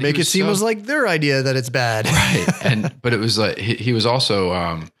 but make it seem was like their idea that it's bad. Right. But it was like, he was also,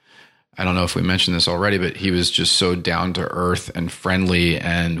 I don't know if we mentioned this already, but he was just so down to earth and friendly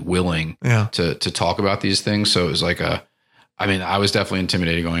and willing to talk about these things. So it was like I was definitely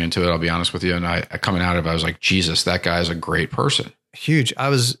intimidated going into it. I'll be honest with you. And I coming out of it, I was like, Jesus, that guy is a great person. Huge. I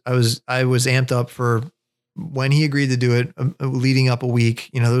was amped up for when he agreed to do it, leading up a week.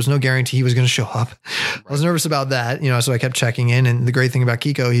 There was no guarantee he was going to show up. Right. I was nervous about that, so I kept checking in. And the great thing about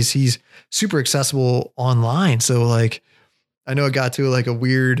Kiko, he's super accessible online. So like, I know it got to like a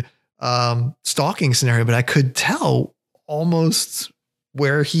weird stalking scenario, but I could tell almost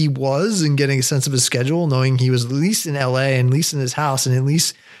where he was and getting a sense of his schedule, knowing he was at least in LA and at least in his house. And at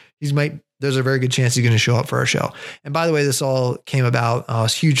least there's a very good chance he's going to show up for our show. And by the way, this all came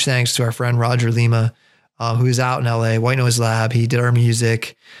about, huge thanks to our friend, Roger Lima, who is out in LA, White Noise Lab. He did our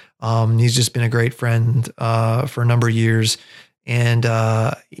music. He's just been a great friend, for a number of years. And,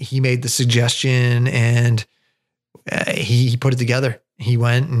 he made the suggestion and he put it together. He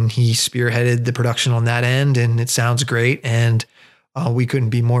went and he spearheaded the production on that end, and it sounds great. And we couldn't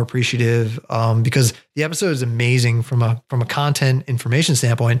be more appreciative, because the episode is amazing from a content information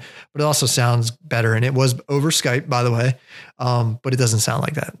standpoint, but it also sounds better. And it was over Skype, by the way, but it doesn't sound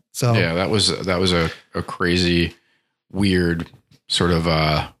like that. So yeah, that was a crazy, weird sort of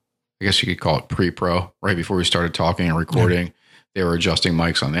I guess you could call it pre-pro, right before we started talking and recording. Yeah. They were adjusting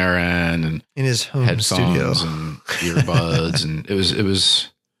mics on their end and in his home headphones studio and earbuds, and it was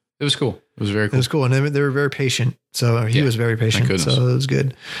cool. It was very cool. It was cool, and they were very patient. So he was very patient. So it was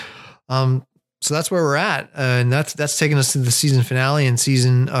good. So that's where we're at, and that's taking us to the season finale and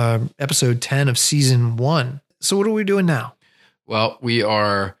episode 10 of season 1. So what are we doing now? Well, we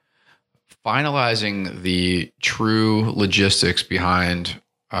are finalizing the true logistics behind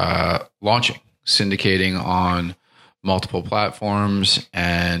launching, syndicating on multiple platforms,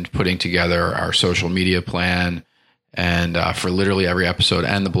 and putting together our social media plan, and for literally every episode,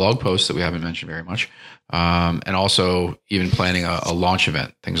 and the blog post that we haven't mentioned very much, and also even planning a launch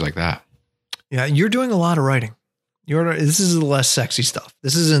event, things like that. Yeah, you're doing a lot of writing. This is the less sexy stuff.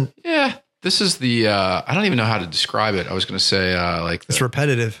 This isn't. Yeah, this is the. I don't even know how to describe it. I was going to say it's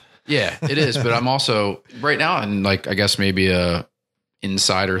repetitive. Yeah, it is. But I'm also right now, and like I guess maybe a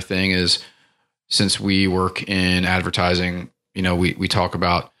insider thing is, since we work in advertising, we talk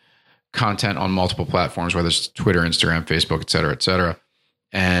about content on multiple platforms, whether it's Twitter, Instagram, Facebook, et cetera,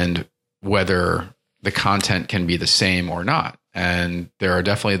 and whether the content can be the same or not. And there are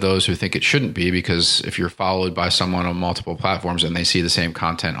definitely those who think it shouldn't be, because if you're followed by someone on multiple platforms and they see the same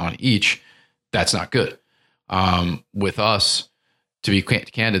content on each, that's not good. With us, to be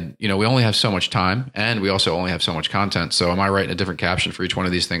candid, we only have so much time, and we also only have so much content. So am I writing a different caption for each one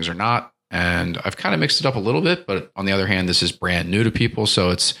of these things or not? And I've kind of mixed it up a little bit, but on the other hand, this is brand new to people. So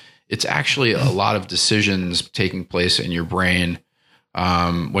it's actually a lot of decisions taking place in your brain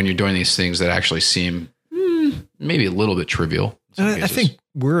when you're doing these things that actually seem maybe a little bit trivial. I think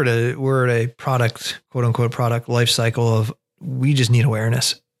we're at a product, quote unquote, product life cycle of, we just need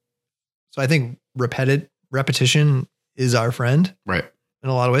awareness. So I think repetition is our friend, right? In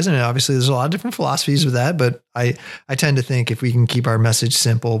a lot of ways. And obviously there's a lot of different philosophies with that, but I tend to think if we can keep our message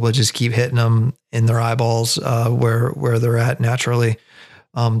simple, but just keep hitting them in their eyeballs, where they're at naturally,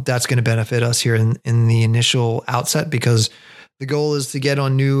 that's going to benefit us here in the initial outset, because the goal is to get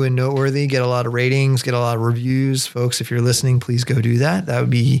on New and Noteworthy, get a lot of ratings, get a lot of reviews. Folks, if you're listening, please go do that. That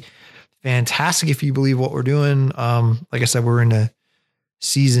would be fantastic if you believe what we're doing. Like I said, we're into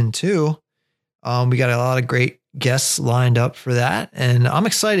season 2. We got a lot of great guests lined up for that, and I'm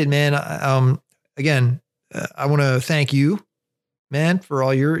excited, man. Again, I want to thank you, man, for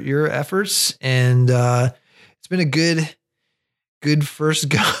all your efforts, and it's been a good first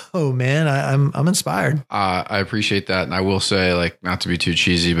go, man. I'm inspired. I appreciate that. And I will say, like, not to be too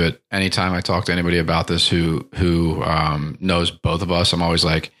cheesy, but anytime I talk to anybody about this who knows both of us, I'm always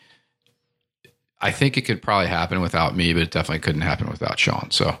like, I think it could probably happen without me, but it definitely couldn't happen without Sean.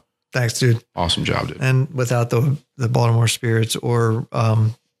 So thanks, dude. Awesome job, dude. And without the Baltimore Spirits or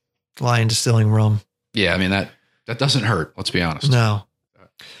Lion Distilling rum. Yeah, I mean, that doesn't hurt. Let's be honest. No.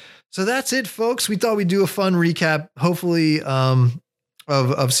 So that's it, folks. We thought we'd do a fun recap, hopefully,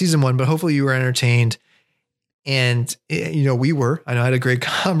 of season 1, but hopefully you were entertained. And we were. I know I had a great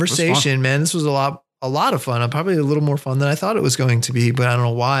conversation, man. This was a lot of fun. Probably a little more fun than I thought it was going to be, but I don't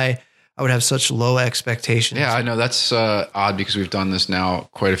know why I would have such low expectations. Yeah, I know that's odd, because we've done this now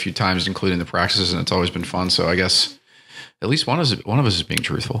quite a few times, including the practices, and it's always been fun. So I guess at least one of us is being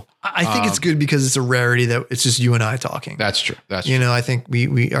truthful. I think it's good, because it's a rarity that it's just you and I talking. That's true. That's true. I think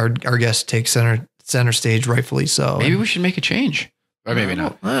our guests take center stage, rightfully so. Maybe we should make a change, or maybe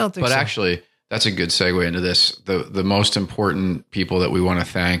not. I don't think but so. Actually, that's a good segue into this. The most important people that we want to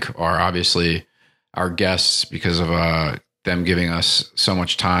thank are obviously our guests, because of them giving us so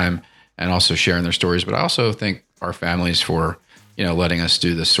much time and also sharing their stories. But I also thank our families for letting us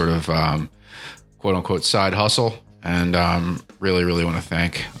do this sort of quote unquote side hustle. And really, really want to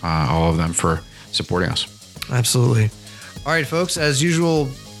thank all of them for supporting us. Absolutely. All right, folks, as usual,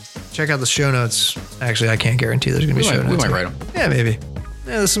 check out the show notes. Actually, I can't guarantee there's going to be show notes. We might write them. Yeah, maybe.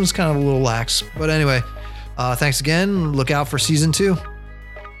 Yeah, this one's kind of a little lax. But anyway, thanks again. Look out for season 2.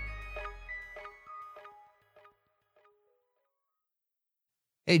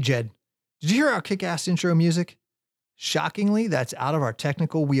 Hey, Jed, did you hear our kick-ass intro music? Shockingly, that's out of our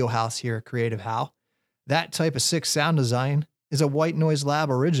technical wheelhouse here at Creative How. That type of sick sound design is a White Noise Lab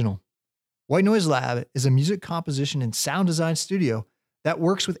original. White Noise Lab is a music composition and sound design studio that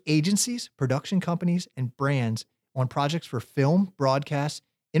works with agencies, production companies, and brands on projects for film, broadcast,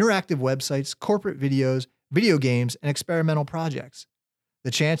 interactive websites, corporate videos, video games, and experimental projects.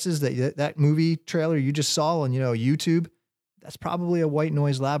 The chances that that movie trailer you just saw on YouTube, that's probably a White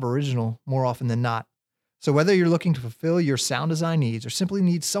Noise Lab original more often than not. So whether you're looking to fulfill your sound design needs or simply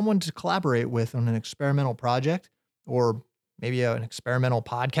need someone to collaborate with on an experimental project or maybe an experimental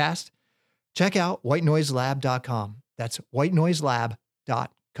podcast, check out whitenoiselab.com. That's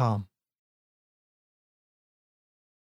whitenoiselab.com.